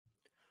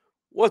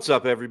What's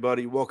up,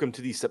 everybody? Welcome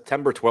to the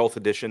September 12th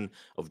edition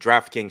of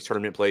DraftKings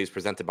Tournament Plays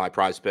presented by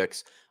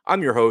PrizePicks.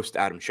 I'm your host,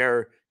 Adam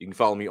Scherer. You can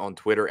follow me on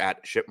Twitter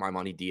at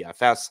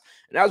ShipMyMoneyDFS.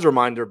 And as a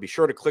reminder, be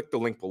sure to click the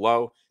link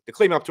below to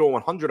claim up to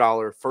a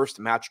 $100 first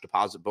match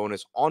deposit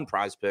bonus on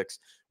PrizePicks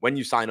when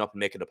you sign up and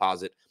make a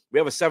deposit. We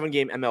have a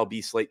 7-game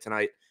MLB slate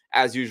tonight.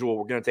 As usual,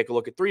 we're going to take a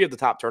look at 3 of the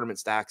top tournament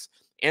stacks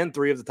and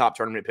 3 of the top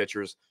tournament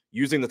pitchers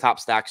using the top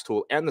stacks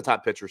tool and the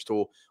top pitchers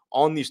tool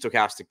on the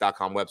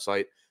Stokastic.com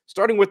website.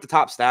 Starting with the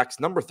top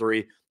stacks, number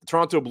 3, the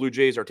Toronto Blue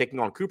Jays are taking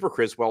on Cooper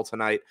Criswell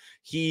tonight.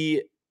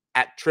 He,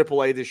 at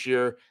AAA this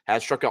year,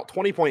 has struck out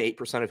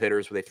 20.8% of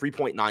hitters with a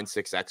 3.96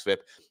 xFIP.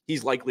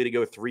 He's likely to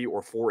go 3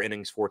 or 4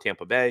 innings for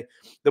Tampa Bay.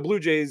 The Blue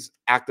Jays'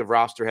 active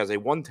roster has a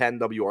 110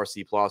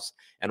 WRC plus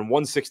and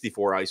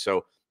 164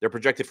 ISO. They're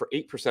projected for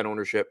 8%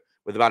 ownership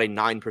with about a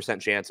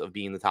 9% chance of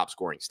being the top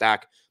scoring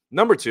stack.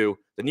 Number 2,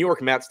 the New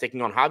York Mets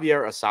taking on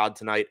Javier Assad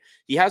tonight.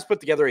 He has put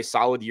together a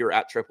solid year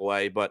at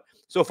AAA, but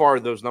so far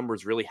those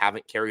numbers really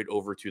haven't carried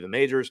over to the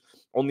majors.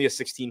 Only a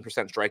 16%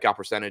 strikeout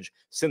percentage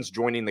since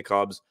joining the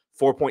Cubs,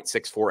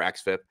 4.64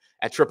 xFIP.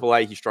 At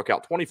AAA, he struck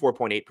out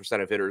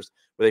 24.8% of hitters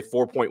with a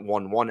 4.11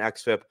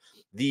 xFIP.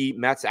 The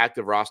Mets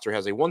active roster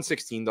has a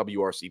 116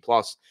 WRC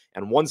plus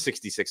and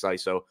 166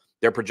 ISO.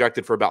 They're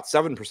projected for about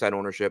 7%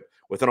 ownership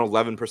with an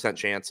 11%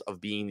 chance of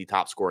being the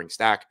top scoring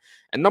stack.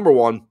 And number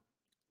 1,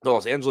 the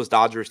Los Angeles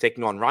Dodgers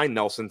taking on Ryan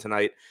Nelson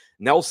tonight.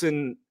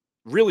 Nelson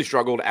really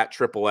struggled at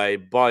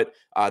AAA, but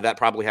that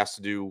probably has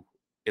to do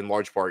in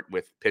large part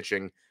with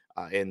pitching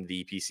in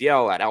the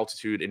PCL at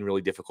altitude in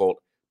really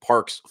difficult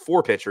parks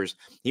for pitchers.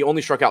 He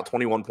only struck out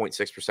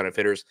 21.6% of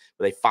hitters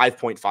with a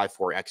 5.54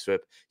 xFIP.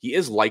 He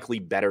is likely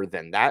better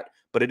than that,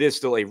 but it is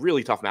still a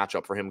really tough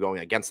matchup for him going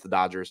against the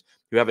Dodgers,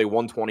 who have a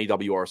 120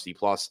 WRC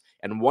plus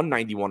and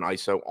 191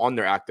 ISO on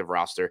their active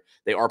roster.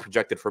 They are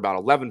projected for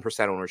about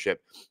 11%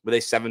 ownership with a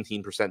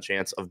 17%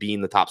 chance of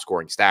being the top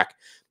scoring stack.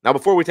 Now,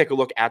 before we take a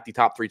look at the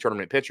top 3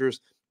 tournament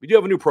pitchers, we do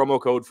have a new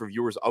promo code for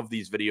viewers of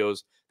these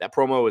videos. That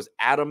promo is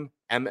Adam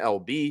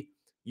MLB.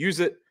 Use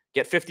it.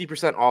 Get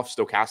 50% off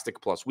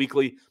Stokastic Plus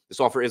weekly. This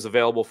offer is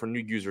available for new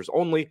users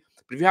only.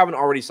 But if you haven't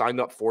already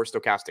signed up for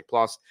Stokastic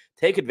Plus,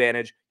 take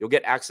advantage. You'll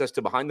get access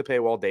to behind the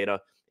paywall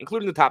data,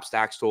 including the top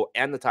stacks tool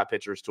and the top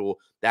pitchers tool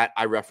that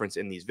I reference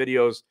in these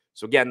videos.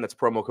 So again, that's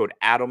promo code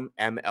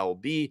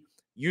ADAMMLB.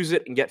 Use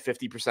it and get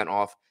 50%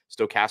 off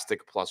Stokastic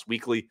Plus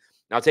weekly.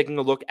 Now taking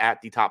a look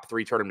at the top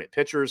 3 tournament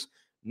pitchers.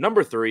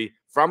 Number 3,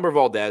 Framber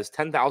Valdez,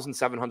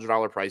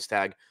 $10,700 price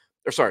tag.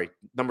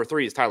 Number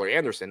 3 is Tyler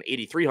Anderson,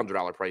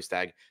 $8,300 price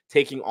tag,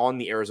 taking on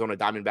the Arizona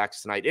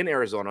Diamondbacks tonight in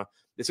Arizona.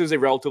 This is a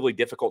relatively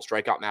difficult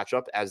strikeout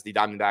matchup as the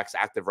Diamondbacks'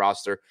 active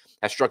roster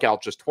has struck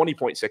out just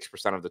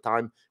 20.6% of the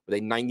time with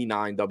a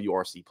 99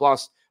 WRC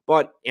plus,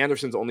 but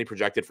Anderson's only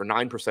projected for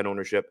 9%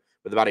 ownership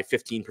with about a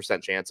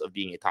 15% chance of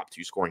being a top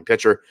 2 scoring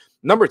pitcher.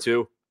 Number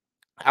 2,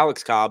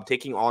 Alex Cobb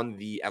taking on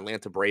the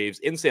Atlanta Braves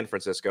in San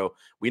Francisco.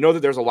 We know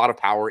that there's a lot of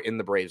power in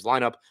the Braves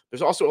lineup.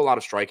 There's also a lot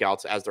of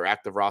strikeouts as their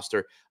active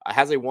roster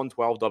has a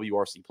 112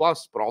 WRC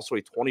plus, but also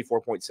a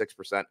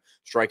 24.6%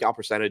 strikeout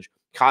percentage.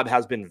 Cobb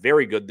has been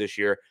very good this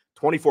year,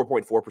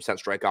 24.4%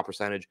 strikeout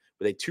percentage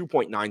with a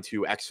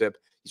 2.92 xFIP.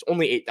 He's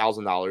only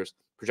 $8,000,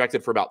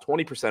 projected for about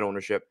 20%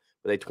 ownership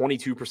with a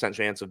 22%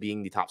 chance of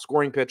being the top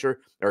scoring pitcher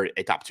or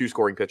a top 2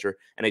 scoring pitcher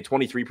and a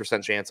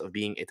 23% chance of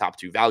being a top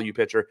 2 value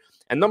pitcher.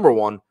 And number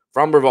 1,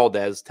 Framber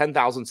Valdez,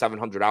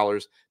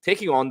 $10,700,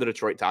 taking on the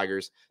Detroit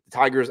Tigers. The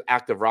Tigers'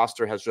 active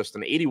roster has just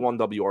an 81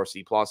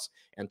 WRC plus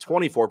and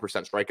 24%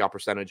 strikeout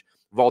percentage.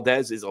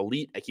 Valdez is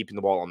elite at keeping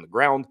the ball on the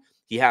ground.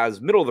 He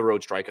has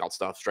middle-of-the-road strikeout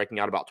stuff, striking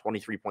out about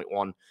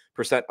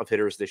 23.1% of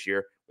hitters this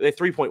year with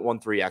a 3.13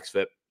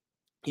 xFIP.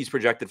 He's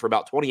projected for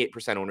about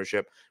 28%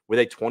 ownership with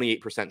a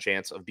 28%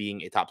 chance of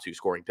being a top 2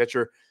 scoring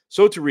pitcher.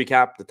 So to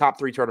recap, the top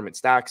 3 tournament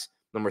stacks: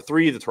 number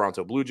 3, the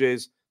Toronto Blue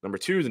Jays; number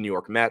 2, the New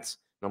York Mets;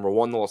 number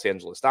 1, the Los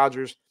Angeles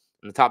Dodgers.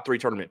 And the top 3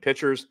 tournament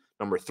pitchers: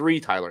 number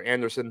 3, Tyler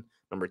Anderson;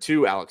 number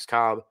 2, Alex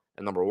Cobb;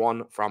 and number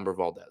 1, Framber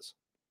Valdez.